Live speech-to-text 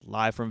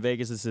Live from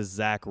Vegas, this is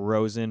Zach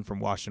Rosen from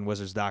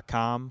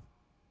WashingtonWizards.com.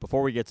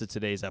 Before we get to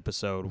today's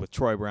episode with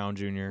Troy Brown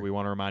Jr., we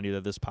want to remind you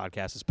that this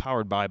podcast is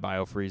powered by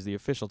BioFreeze, the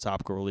official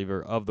topical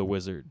reliever of the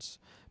Wizards.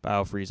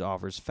 BioFreeze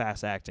offers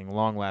fast-acting,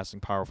 long-lasting,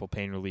 powerful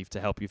pain relief to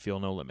help you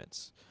feel no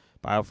limits.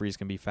 BioFreeze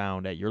can be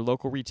found at your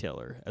local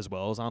retailer as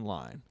well as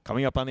online.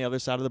 Coming up on the other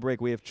side of the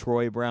break, we have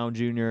Troy Brown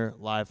Jr.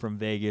 live from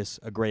Vegas.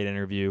 A great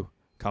interview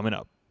coming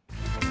up.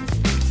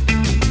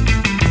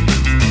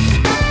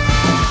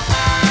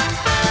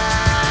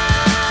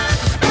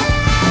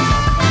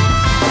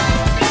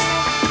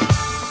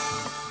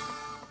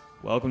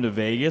 Welcome to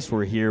Vegas.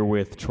 We're here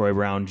with Troy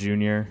Brown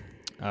Jr.,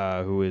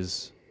 who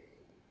is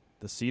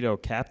the Cito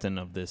captain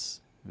of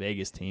this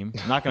Vegas team.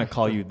 I'm not going to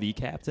call you the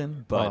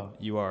captain, but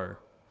you are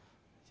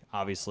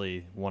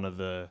obviously one of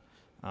the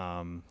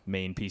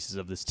main pieces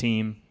of this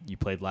team. You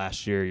played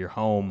last year. You're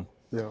home.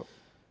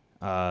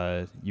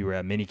 Yeah. You were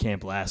at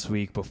minicamp last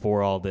week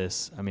before all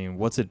this. I mean,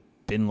 what's it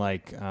been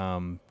like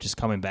just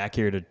coming back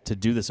here to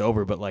do this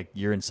over, but like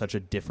you're in such a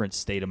different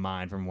state of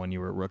mind from when you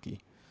were a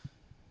rookie?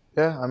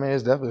 Yeah, I mean,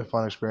 it's definitely a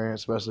fun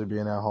experience, especially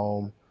being at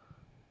home,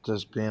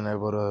 just being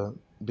able to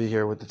be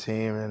here with the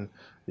team and,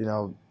 you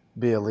know,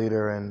 be a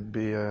leader and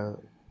be a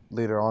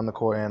leader on the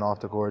court and off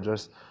the court,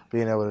 just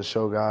being able to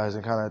show guys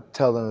and kind of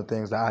tell them the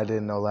things that I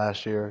didn't know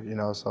last year, you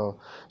know. So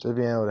just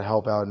being able to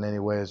help out in any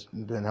way has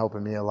been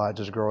helping me a lot,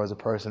 just grow as a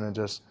person and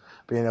just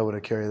being able to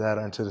carry that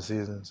into the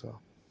season. So,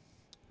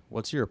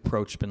 what's your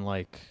approach been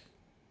like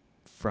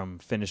from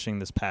finishing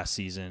this past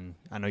season?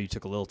 I know you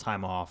took a little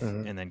time off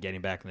and then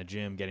getting back in the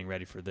gym, getting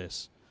ready for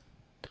this.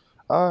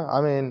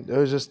 I mean, it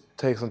was just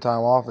take some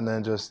time off and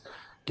then just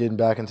getting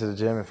back into the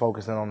gym and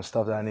focusing on the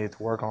stuff that I needed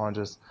to work on,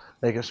 just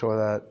making sure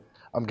that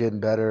I'm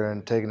getting better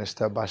and taking it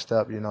step by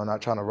step, you know,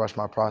 not trying to rush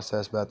my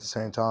process, but at the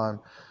same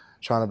time,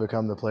 trying to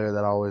become the player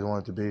that I always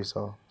wanted to be.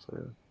 So yeah.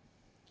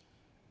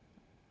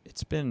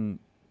 It's been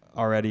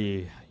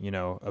already, you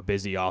know, a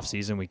busy off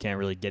season. We can't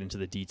really get into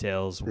the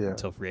details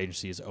until free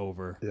agency is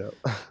over.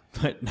 Yeah.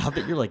 But now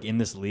that you're like in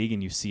this league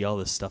and you see all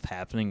this stuff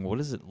happening,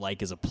 what is it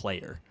like as a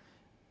player?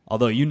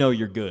 Although you know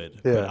you're good,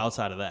 but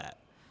outside of that.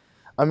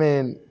 I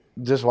mean,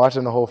 just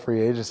watching the whole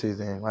free agency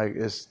thing, like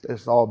it's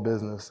all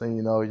business, and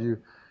you know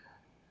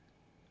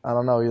I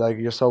don't know, like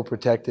you're so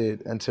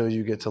protected until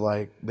you get to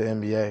like the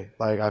NBA.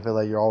 Like I feel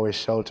like you're always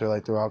sheltered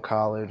like throughout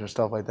college and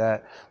stuff like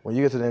that. When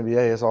you get to the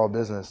NBA, it's all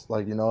business.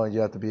 Like, you know, you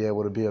have to be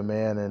able to be a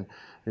man and,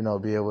 you know,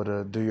 be able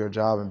to do your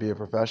job and be a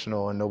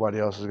professional, and nobody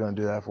else is going to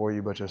do that for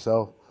you but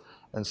yourself.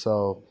 And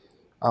so,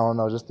 I don't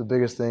know, just the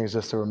biggest thing is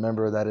just to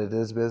remember that it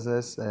is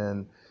business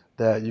and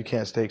that you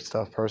can't take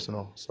stuff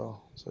personal.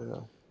 So yeah.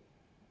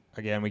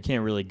 Again, we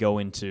can't really go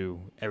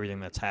into everything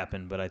that's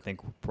happened, but I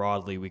think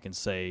broadly we can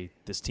say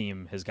this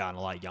team has gotten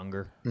a lot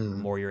younger,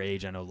 more your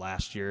age. I know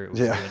last year it was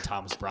you and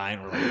Thomas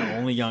Bryant were like the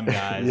only young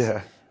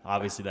guys,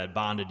 obviously, that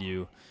bonded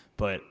you.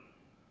 But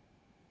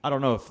I don't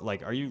know if,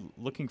 like, are you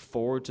looking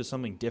forward to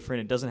something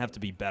different? It doesn't have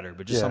to be better,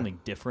 but just something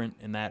different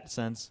in that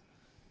sense?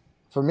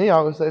 For me,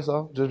 I would say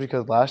so, just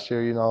because last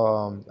year, you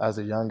know, as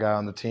a young guy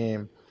on the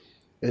team,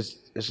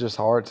 it's just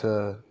hard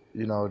to,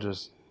 you know,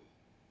 just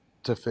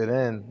to fit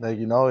in. Like,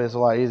 you know, it's a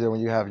lot easier when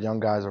you have young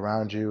guys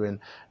around you, and,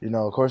 you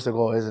know, of course the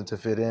goal isn't to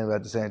fit in, but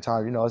at the same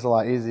time, you know, it's a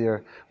lot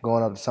easier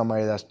going up to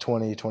somebody that's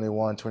 20,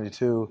 21,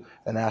 22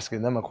 and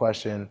asking them a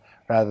question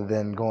rather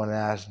than going to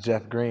ask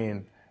Jeff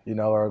Green, you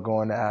know, or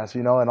going to ask,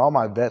 you know, and all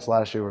my bets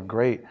last year were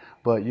great,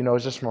 but, you know,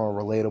 it's just from a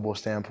relatable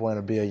standpoint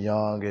of being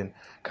young and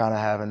kind of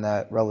having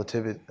that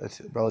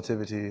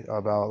relativity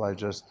about, like,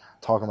 just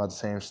talking about the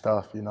same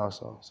stuff, you know,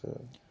 so.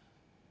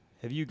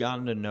 Have you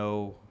gotten to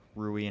know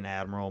Rui and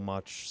Admiral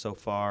much so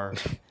far?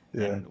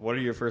 And what are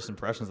your first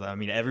impressions of that? I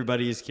mean,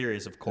 everybody is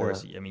curious, of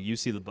course. I mean, you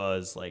see the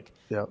buzz, like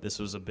this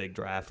was a big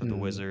draft for the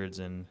Wizards,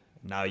 and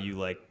now you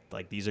like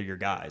these are your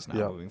guys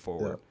now moving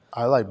forward.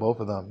 I like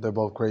both of them. They're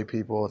both great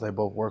people. They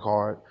both work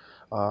hard.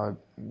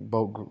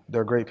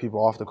 They're great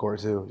people off the court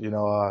too. You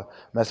know,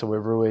 messing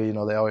with Rui, you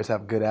know, they always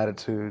have good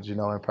attitudes. You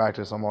know, in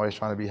practice, I'm always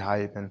trying to be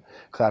hype and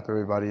clap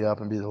everybody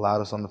up and be the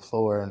loudest on the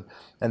floor,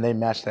 and they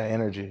match that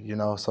energy. You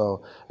know,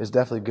 so it's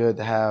definitely good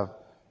to have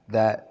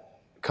that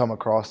come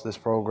across this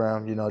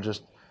program, you know,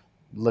 just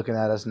looking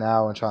at us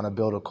now and trying to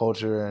build a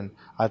culture, and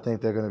I think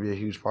they're going to be a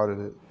huge part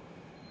of it.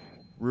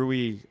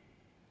 Rui,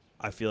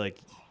 I feel like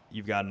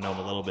you've gotten to know him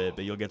a little bit,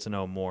 but you'll get to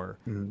know him more.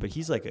 But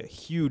he's like a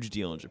huge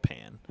deal in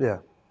Japan. Yeah.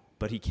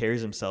 But he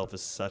carries himself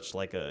as such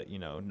like a, you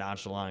know,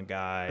 nonchalant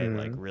guy,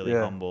 like really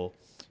humble.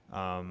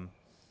 How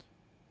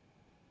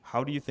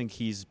do you think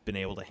he's been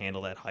able to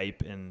handle that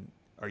hype, and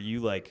are you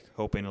like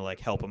hoping to like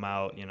help him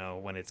out, you know,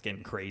 when it's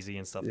getting crazy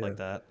and stuff like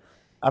that?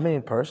 I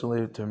mean,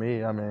 personally, to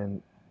me, I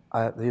mean,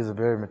 he's a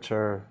very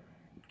mature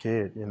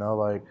kid, you know,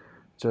 like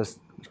just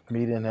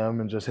meeting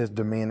him and just his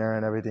demeanor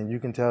and everything, you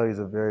can tell he's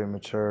a very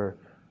mature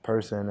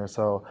person. And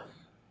so,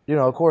 you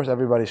know, of course,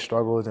 everybody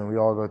struggles and we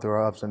all go through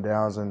our ups and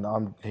downs, and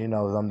he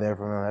knows I'm there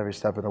for him every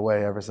step of the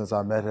way. Ever since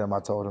I met him, I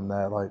told him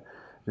that, like,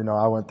 you know,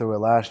 I went through it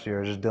last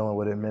year, just dealing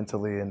with it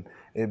mentally and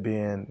it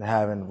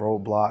having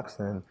roadblocks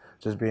and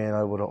just being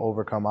able to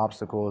overcome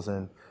obstacles.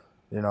 And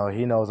You know,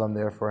 he knows I'm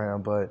there for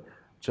him, but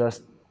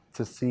just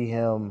to see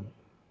him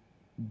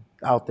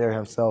out there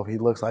himself, he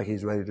looks like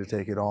he's ready to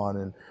take it on.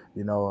 And,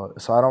 you know,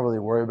 so I don't really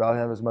worry about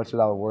him as much as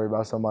I would worry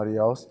about somebody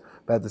else.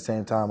 But at the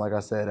same time, like I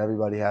said,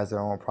 everybody has their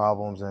own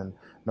problems and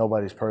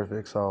nobody's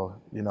perfect. So,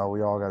 you know,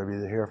 we all got to be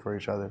here for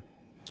each other.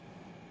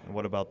 And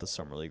what about the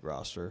Summer League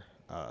roster?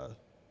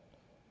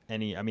 I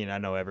mean, I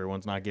know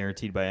everyone's not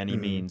guaranteed by any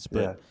means,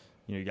 but,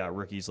 you know, you got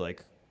rookies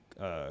like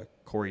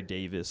Corey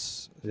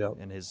Davis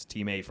and his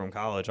teammate from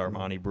college,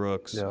 Armani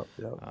Brooks.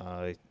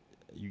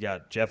 You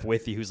got Jeff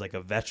Withey, who's like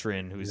a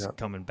veteran who's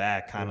coming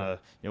back. Kind of,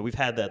 you know, we've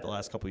had that the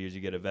last couple of years. You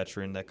get a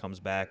veteran that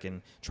comes back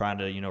and trying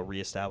to, you know,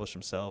 reestablish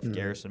himself.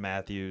 Garrison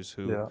Matthews,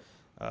 who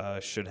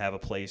should have a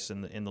place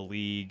in the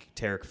league.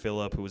 Tarek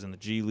Phillip, who was in the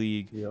G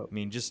League. I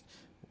mean, just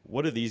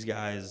what do these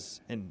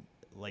guys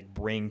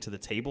bring to the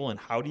table, and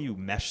how do you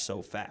mesh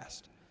so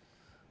fast?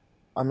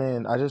 I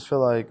mean, I just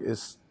feel like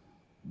it's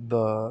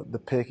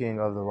the picking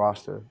of the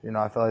roster. You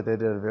know, I feel like they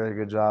did a very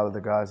good job of the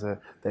guys that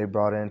they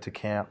brought into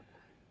camp.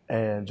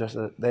 And just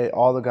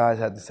all the guys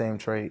had the same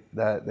trait,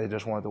 that they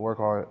just wanted to work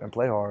hard and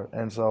play hard.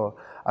 And so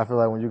I feel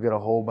like when you get a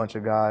whole bunch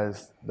of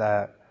guys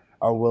that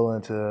are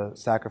willing to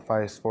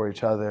sacrifice for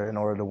each other in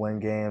order to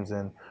win games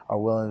and are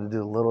willing to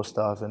do little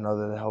stuff in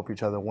order to help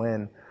each other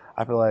win,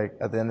 I feel like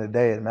at the end of the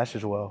day it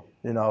meshes well.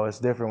 You know, it's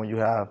different when you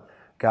have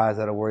guys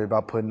that are worried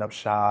about putting up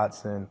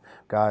shots and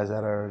guys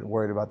that are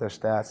worried about their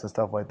stats and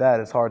stuff like that.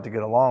 It's hard to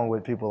get along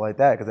with people like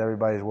that because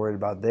everybody's worried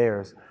about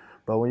theirs.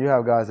 But when you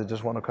have guys that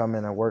just want to come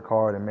in and work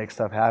hard and make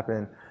stuff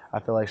happen, I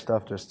feel like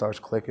stuff just starts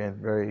clicking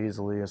very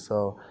easily. And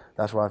so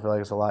that's why I feel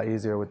like it's a lot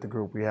easier with the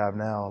group we have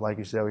now. Like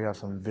you said, we have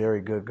some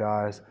very good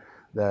guys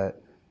that,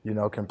 you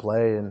know, can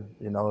play and,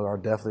 you know, are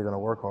definitely going to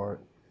work hard.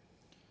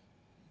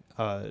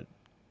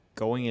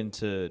 Going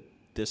into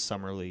this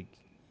summer league,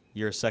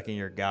 you're a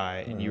second-year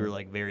guy, and you were,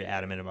 like, very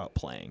adamant about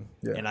playing.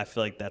 And I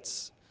feel like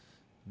that's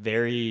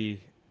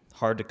very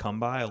hard to come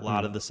by. A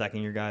lot of the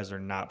second-year guys are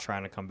not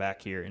trying to come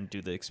back here and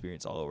do the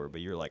experience all over, but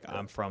you're like,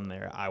 I'm from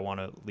there. I want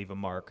to leave a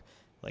mark.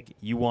 Like,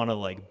 you want to,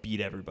 like, beat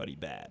everybody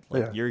bad.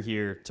 Like, you're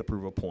here to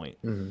prove a point.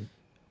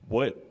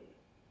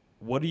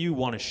 What do you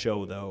want to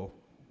show, though,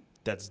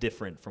 that's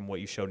different from what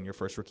you showed in your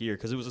first rookie year?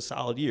 Because it was a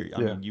solid year. I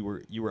mean,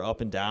 you were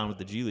up and down with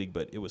the G League,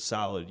 but it was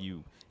solid.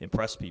 You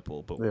impressed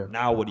people. But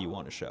now what do you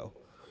want to show?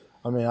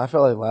 I mean, I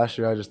felt like last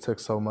year I just took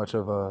so much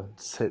of a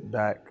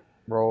sit-back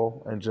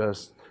role and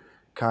just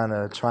kind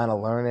of trying to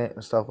learn it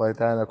and stuff like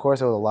that. And, of course,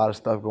 there was a lot of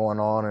stuff going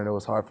on, and it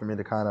was hard for me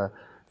to kind of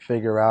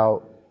figure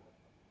out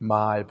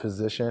my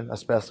position,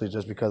 especially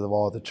just because of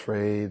all the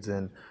trades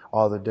and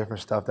all the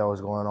different stuff that was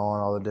going on,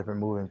 all the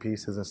different moving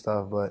pieces and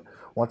stuff. But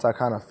once I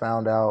kind of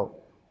found out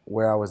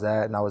where I was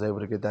at and I was able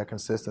to get that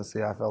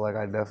consistency, I felt like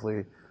I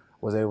definitely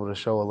was able to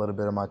show a little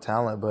bit of my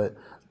talent. But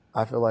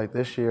I feel like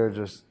this year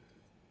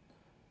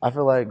I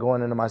feel like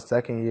going into my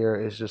second year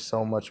is just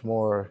so much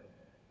more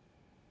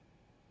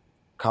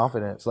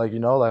confidence. Like, you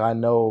know, like I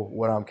know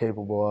what I'm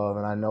capable of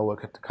and I know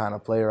what kind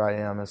of player I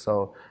am. And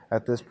so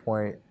at this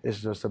point, it's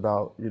just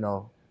about, you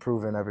know,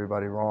 proving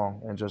everybody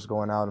wrong and just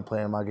going out and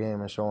playing my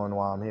game and showing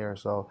why I'm here.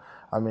 So,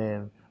 I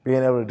mean,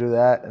 being able to do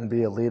that and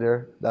be a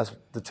leader, that's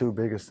the two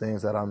biggest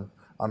things that I'm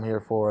here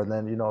for. And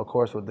then, you know, of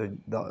course, with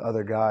the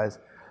other guys,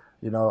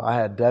 you know, I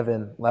had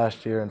Devin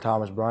last year and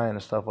Thomas Bryant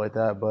and stuff like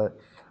that. But,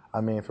 I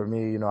mean, for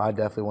me, you know, I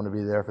definitely want to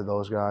be there for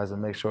those guys and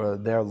make sure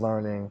that they're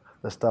learning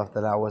the stuff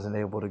that I wasn't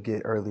able to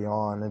get early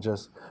on and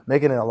just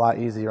making it a lot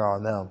easier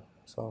on them.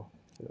 So,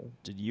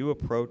 Did you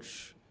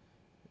approach,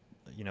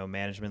 you know,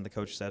 management, the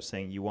coaching staff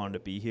saying you wanted to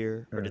be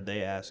here, or did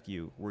they ask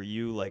you? Were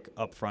you like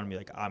upfront and be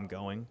like, I'm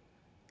going?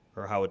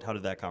 Or how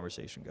did that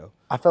conversation go?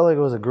 I felt like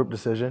it was a group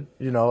decision.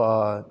 You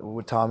know,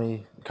 with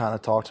Tommy kind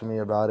of talked to me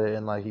about it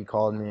and like he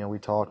called me and we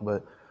talked,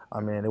 but I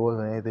mean, it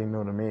wasn't anything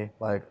new to me.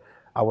 Like,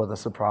 I wasn't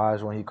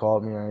surprised when he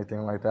called me or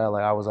anything like that.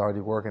 Like, I was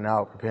already working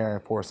out, preparing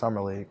for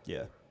Summer League.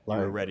 Yeah, like,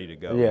 you were ready to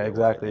go. Yeah,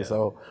 exactly. Yeah.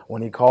 So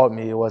when he called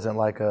me, it wasn't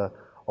like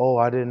oh,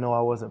 I didn't know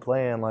I wasn't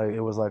playing. Like,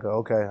 it was like,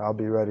 okay, I'll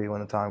be ready when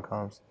the time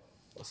comes.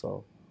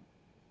 So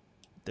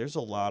there's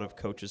a lot of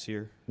coaches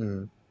here,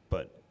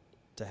 but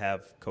to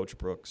have Coach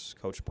Brooks,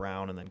 Coach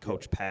Brown, and then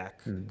Coach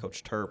Pack,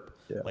 Coach Terp,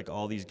 like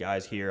all these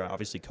guys here,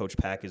 obviously Coach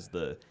Pack is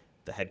the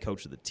head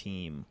coach of the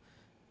team.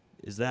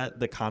 Is that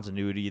the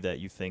continuity that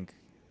you think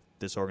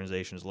this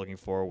organization is looking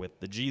for with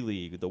the G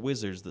League, the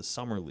Wizards, the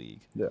Summer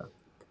League? Yeah.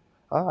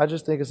 I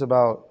just think it's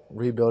about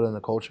rebuilding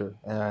the culture,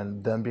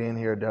 and them being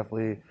here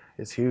definitely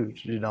is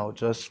huge, you know,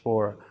 just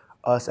for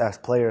us as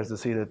players to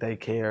see that they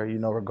care, you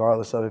know,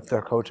 regardless of if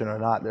they're coaching or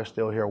not, they're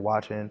still here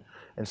watching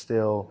and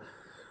still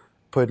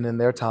putting in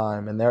their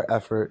time and their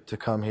effort to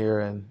come here.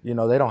 And, you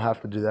know, they don't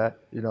have to do that.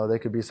 You know, they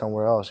could be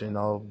somewhere else, you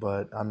know,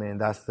 but, I mean,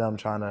 that's them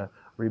trying to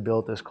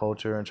rebuild this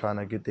culture and trying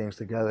to get things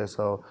together.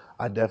 So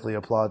I definitely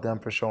applaud them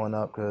for showing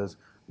up because,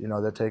 you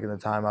know, they're taking the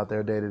time out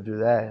their day to do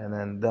that. And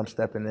then them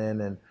stepping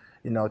in and,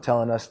 you know,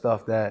 telling us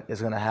stuff that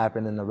is going to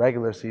happen in the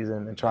regular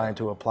season and trying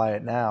to apply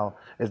it now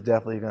is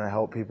definitely going to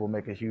help people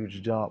make a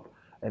huge jump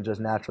and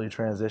just naturally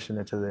transition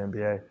into the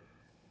NBA. Are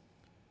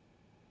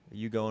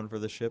you going for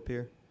the ship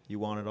here? you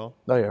want it all?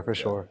 Oh, yeah, for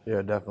sure.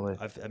 Yeah, definitely.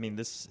 I mean,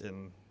 this,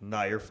 and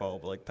not your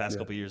fault, but like past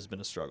couple of years has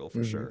been a struggle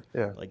for sure.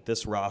 Yeah. Like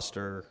this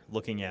roster,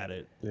 looking at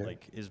it,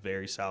 like is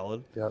very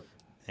solid. Yep.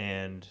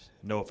 And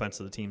no offense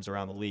to the teams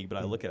around the league, but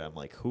I look at it, I'm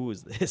like, who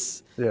is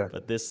this? Yeah.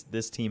 But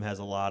this team has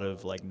a lot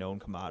of like known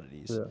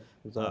commodities. Yeah,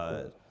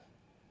 exactly.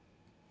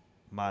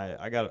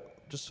 I got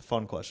just a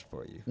fun question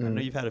for you. I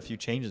know you've had a few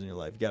changes in your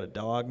life. You got a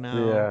dog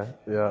now.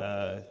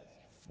 Yeah.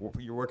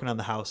 You're working on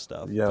the house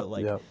stuff. Yeah. But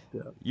like,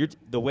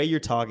 the way you're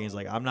talking is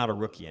like, I'm not a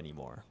rookie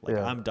anymore. Like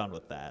Yeah. I'm done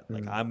with that.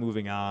 Like I'm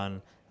moving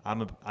on.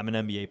 I'm an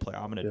NBA player.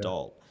 I'm an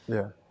adult.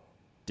 Yeah.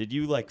 Did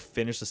you like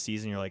finish the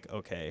season? You're like,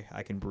 okay,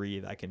 I can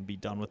breathe. I can be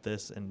done with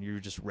this, and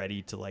you're just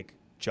ready to like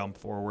jump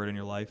forward in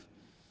your life.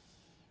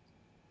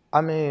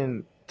 I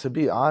mean, to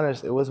be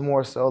honest, it was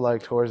more so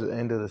like towards the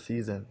end of the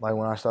season, like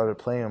when I started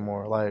playing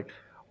more. Like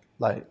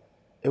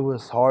it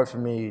was hard for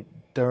me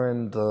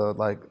during the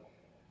like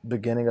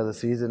beginning of the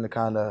season to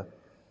kind of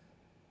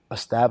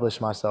establish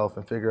myself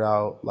and figure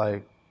out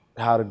like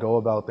how to go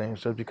about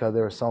things, just because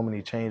there were so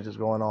many changes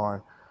going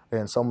on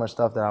and so much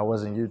stuff that I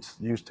wasn't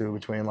used to,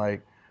 between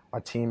like my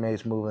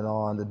teammates moving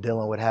on, to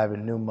dealing with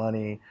having new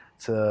money,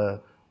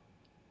 to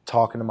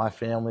talking to my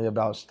family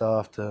about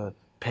stuff, to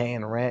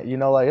paying rent. You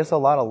know, like it's a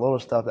lot of little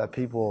stuff that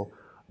people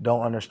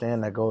don't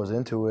understand that goes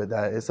into it,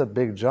 that it's a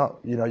big jump.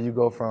 You know, you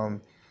go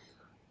from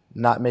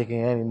not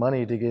making any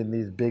money to getting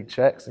these big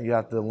checks, and you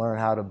have to learn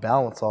how to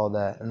balance all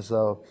that. And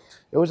so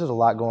it was just a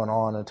lot going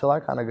on until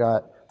I kind of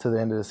got to the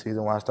end of the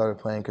season when I started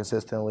playing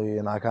consistently,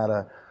 and I kind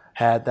of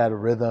had that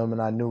rhythm,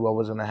 and I knew what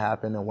was going to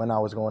happen and when I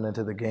was going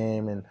into the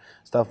game and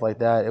stuff like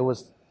that. It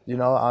was, you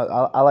know,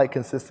 I like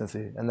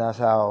consistency, and that's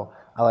how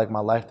I like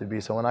my life to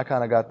be. So when I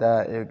kind of got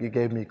that, it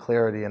gave me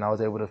clarity, and I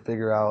was able to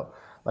figure out,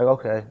 like,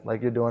 okay,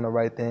 like you're doing the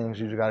right things.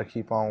 You just got to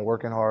keep on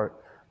working hard,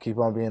 keep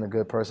on being a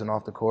good person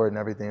off the court, and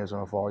everything is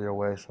going to fall your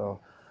way. So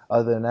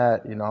other than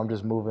that, you know, I'm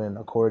just moving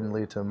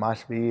accordingly to my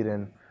speed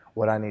and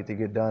what I need to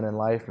get done in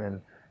life.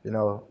 And, you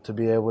know, to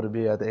be able to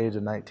be at the age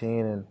of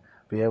 19 and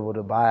be able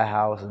to buy a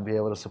house and be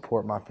able to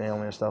support my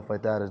family and stuff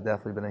like that has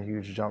definitely been a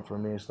huge jump for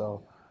me.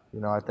 So, you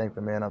know, I thank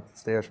the man up the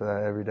stairs for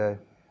that every day.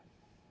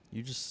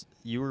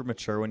 You were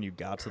mature when you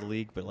got to the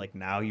league, but like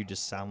now you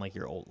just sound like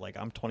you're old. Like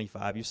I'm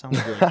 25, you sound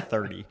like you're like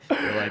 30.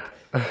 You're like,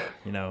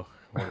 you know,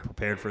 we're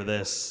prepared for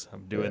this.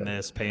 I'm doing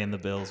this, paying the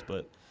bills,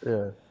 but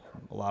a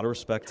lot of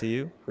respect to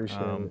you.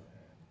 Appreciate it. I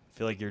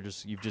feel like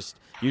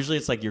usually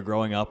it's like you're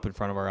growing up in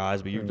front of our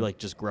eyes, but you've like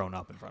just grown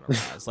up in front of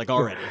our eyes. Like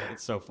already.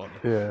 It's so funny.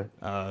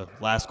 Yeah.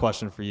 Last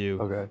question for you.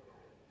 Okay.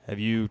 Have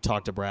you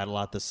talked to Brad a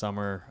lot this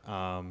summer?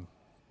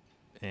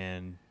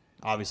 And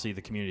obviously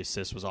the community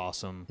assist was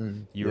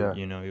awesome.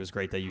 You know, it was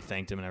great that you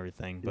thanked him and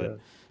everything, but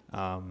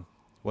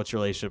what's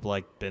your relationship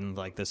been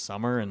like this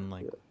summer? And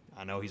like,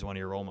 I know he's one of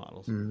your role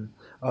models.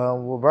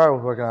 Well, Brad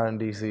was working out in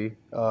D.C.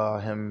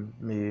 Him,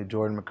 me,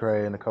 Jordan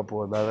McRae, and a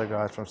couple of other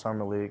guys from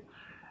Summer League.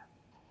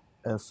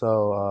 And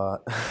so,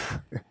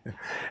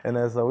 we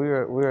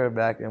were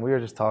back, and we were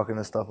just talking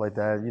and stuff like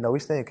that. You know, we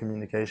stay in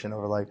communication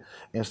over like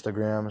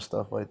Instagram and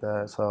stuff like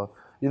that. So,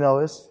 you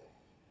know,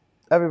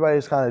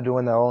 everybody's kind of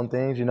doing their own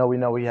things. You know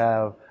we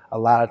have a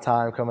lot of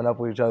time coming up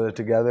with each other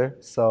together.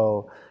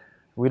 So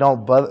we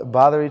don't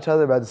bother each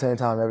other, but at the same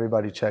time,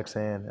 everybody checks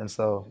in. And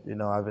so, you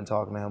know, I've been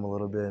talking to him a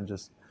little bit and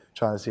just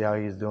trying to see how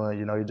he's doing.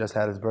 You know, he just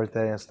had his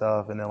birthday and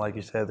stuff. And then, like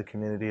you said, the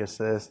community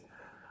assist.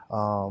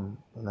 And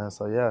then,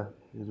 so, yeah,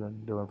 he's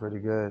been doing pretty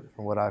good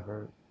from what I've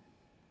heard.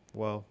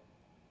 Well,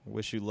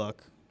 wish you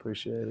luck.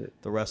 Appreciate it.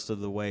 The rest of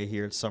the way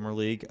here at Summer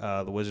League.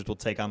 The Wizards will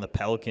take on the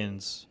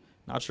Pelicans.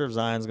 Not sure if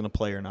Zion's going to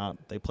play or not.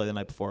 They play the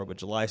night before, but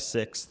July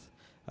 6th.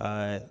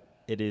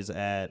 It is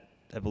at,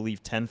 I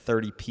believe,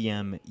 10:30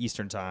 p.m.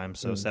 Eastern time,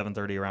 so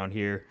 7:30 around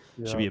here.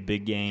 Should be a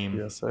big game.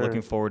 Yes, sir.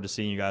 Looking forward to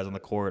seeing you guys on the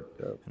court.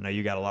 I know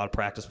you got a lot of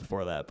practice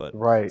before that, but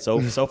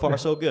so far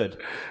so good.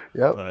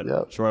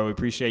 Troy, we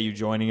appreciate you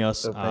joining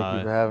us. Thank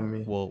you for having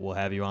me. We'll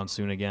have you on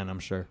soon again, I'm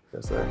sure.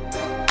 Yes, sir.